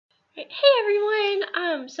Hey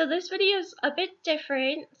everyone! So this video is a bit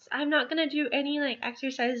different. I'm not gonna do any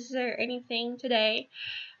exercises or anything today.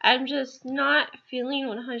 I'm just not feeling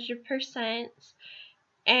 100%,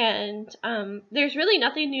 and there's really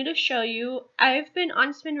nothing new to show you. I've been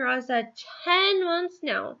on Spinraza 10 months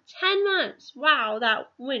now. 10 months! Wow, that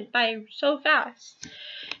went by so fast.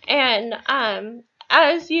 And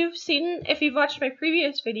as you've seen, if you've watched my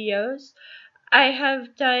previous videos, I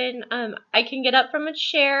have done, I can get up from a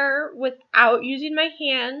chair without using my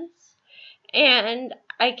hands, and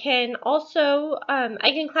I can also,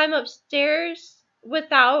 I can climb upstairs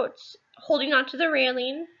without holding onto the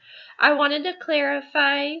railing. I wanted to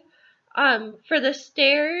clarify, for the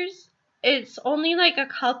stairs, it's only like a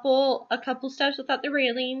couple steps without the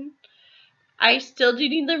railing. I still do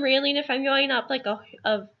need the railing if I'm going up like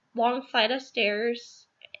a long flight of stairs.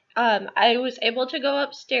 I was able to go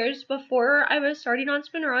upstairs before I was starting on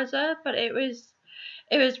Spinraza, but it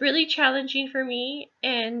was really challenging for me,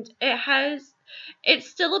 and it's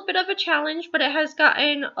still a bit of a challenge, but it has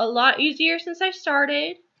gotten a lot easier since I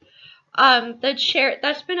started. The chair,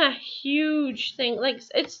 that's been a huge thing. Like,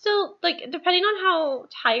 it's still, like, depending on how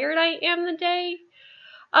tired I am the day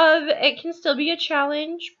of, it can still be a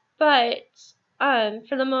challenge, but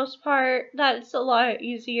for the most part, that's a lot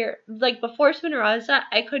easier. Like, before Spinraza,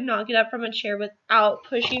 I could not get up from a chair without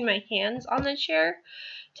pushing my hands on the chair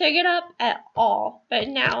to get up at all, but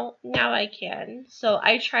now I can. So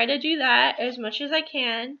I try to do that as much as I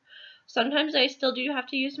can. Sometimes I still do have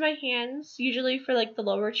to use my hands, usually for like the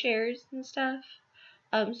lower chairs and stuff.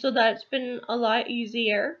 So that's been a lot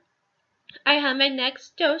easier. I have my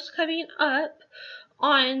next dose coming up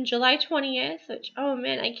on July 20th, which, oh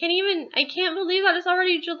man, I can't believe that it's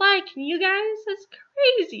already July. Can you guys? That's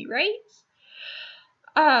crazy, right?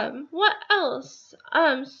 What else?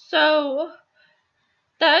 So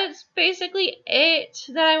that's basically it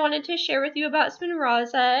that I wanted to share with you about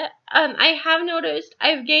Spinraza. I have noticed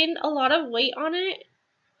I've gained a lot of weight on it.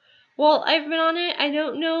 Well, I've been on it. I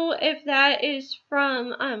don't know if that is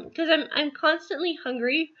from, because I'm constantly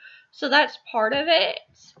hungry, so that's part of it.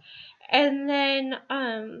 And then,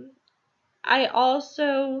 I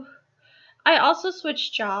also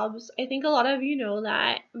switched jobs. I think a lot of you know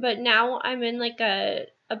that, but now I'm in like a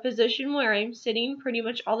position where I'm sitting pretty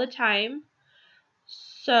much all the time.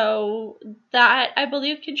 So that, I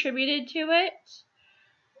believe, contributed to it.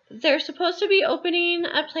 They're supposed to be opening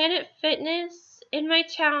a Planet Fitness in my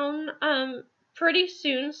town pretty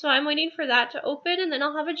soon, so I'm waiting for that to open, and then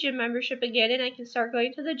I'll have a gym membership again, and I can start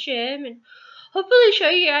going to the gym and hopefully show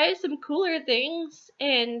you guys some cooler things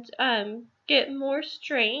and get more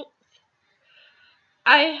strength.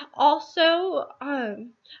 I also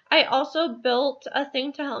built a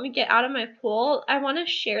thing to help me get out of my pool. I want to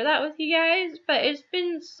share that with you guys, but it's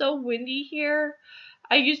been so windy here.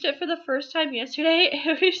 I used it for the first time yesterday.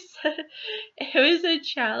 It was a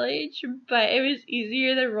challenge, but it was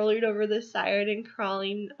easier than rolling over the side and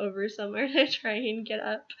crawling over somewhere to try and get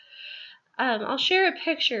up. I'll share a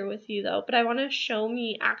picture with you though, but I want to show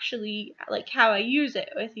me actually like how I use it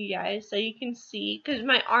with you guys so you can see, because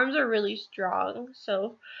my arms are really strong.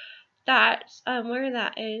 So that's where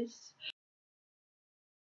that is.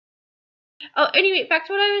 Oh, anyway, back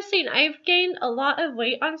to what I was saying. I've gained a lot of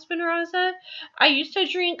weight on Spinraza. I used to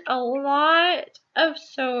drink a lot of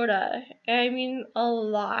soda. I mean, a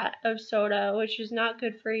lot of soda, which is not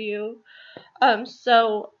good for you.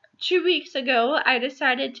 So 2 weeks ago, I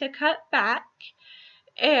decided to cut back,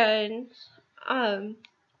 and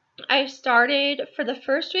I started, for the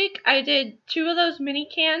first week, I did 2 of those mini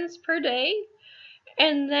cans per day.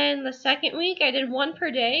 And then the second week, I did 1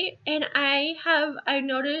 per day, and I've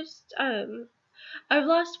noticed, I've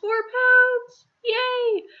lost 4 pounds!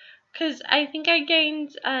 Yay! Because I think I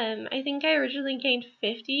gained, I think I originally gained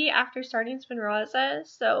 50 after starting Spinraza,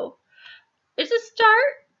 so it's a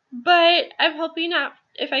start, but I'm hoping that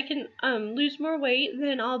if I can, lose more weight,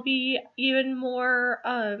 then I'll be even more,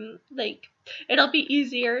 like, it'll be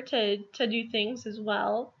easier to do things as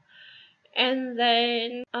well. And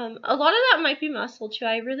then, a lot of that might be muscle too.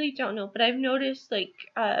 I really don't know, but I've noticed, like,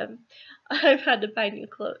 I've had to buy new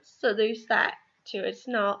clothes, so there's that too. It's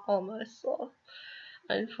not all muscle,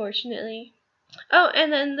 unfortunately. Oh,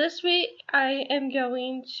 and then this week I am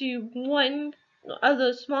going to 1 of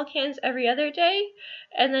those small cans every other day,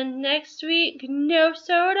 and then next week no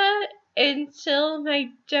soda until my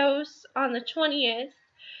dose on the 20th,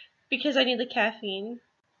 because I need the caffeine.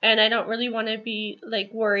 And I don't really want to be, like,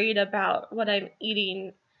 worried about what I'm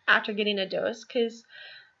eating after getting a dose, because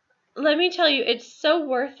let me tell you, it's so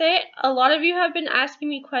worth it. A lot of you have been asking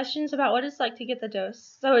me questions about what it's like to get the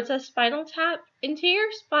dose. So it's a spinal tap into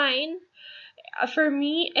your spine, for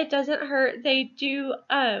me, it doesn't hurt. They do,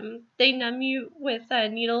 they numb you with a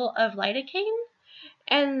needle of lidocaine.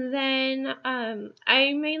 And then,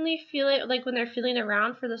 I mainly feel it like when they're feeling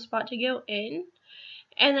around for the spot to go in.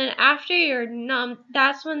 And then after you're numb,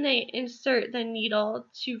 that's when they insert the needle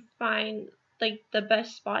to find like the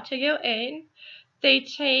best spot to go in. They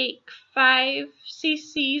take 5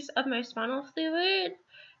 cc's of my spinal fluid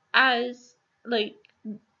as like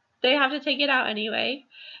they have to take it out anyway.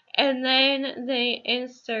 And then they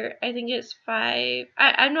insert, I think it's 5,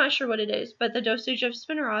 I'm not sure what it is, but the dosage of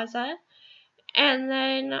Spinraza. And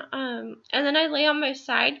then I lay on my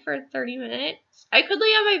side for 30 minutes. I could lay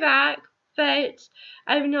on my back, but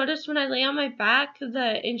I've noticed when I lay on my back,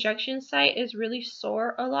 the injection site is really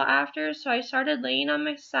sore a lot after. So I started laying on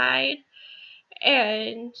my side,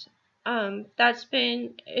 and that's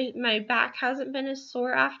been my back hasn't been as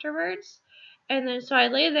sore afterwards. And then so I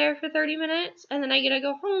lay there for 30 minutes, and then I get to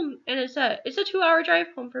go home, and it's a 2-hour drive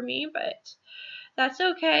home for me, but that's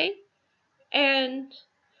okay. And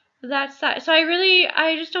that's that. So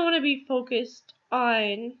I just don't want to be focused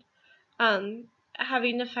on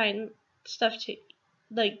having to find stuff to,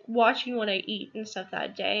 like, watching what I eat and stuff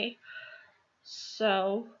that day.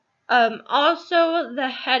 So also the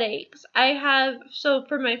headaches. So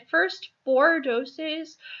for my first 4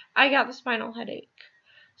 doses, I got the spinal headache.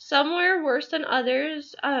 Some were worse than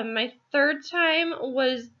others. My 3rd time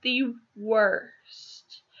was the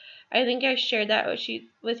worst. I think I shared that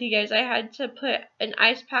with you guys. I had to put an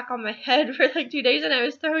ice pack on my head for like 2 days, and I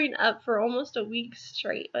was throwing up for almost a week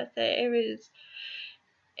straight with it.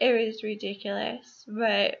 It was ridiculous.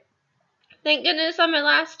 But thank goodness on my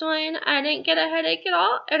last one, I didn't get a headache at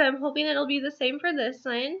all, and I'm hoping it'll be the same for this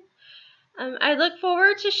one. I look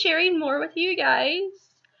forward to sharing more with you guys.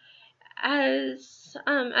 As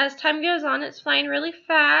time goes on, it's flying really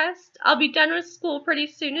fast. I'll be done with school pretty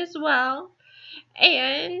soon as well.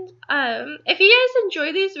 And if you guys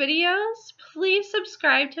enjoy these videos, please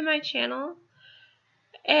subscribe to my channel.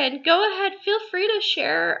 And go ahead, feel free to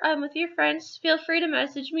share with your friends. Feel free to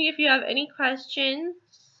message me if you have any questions.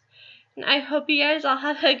 And I hope you guys all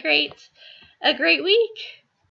have a great week.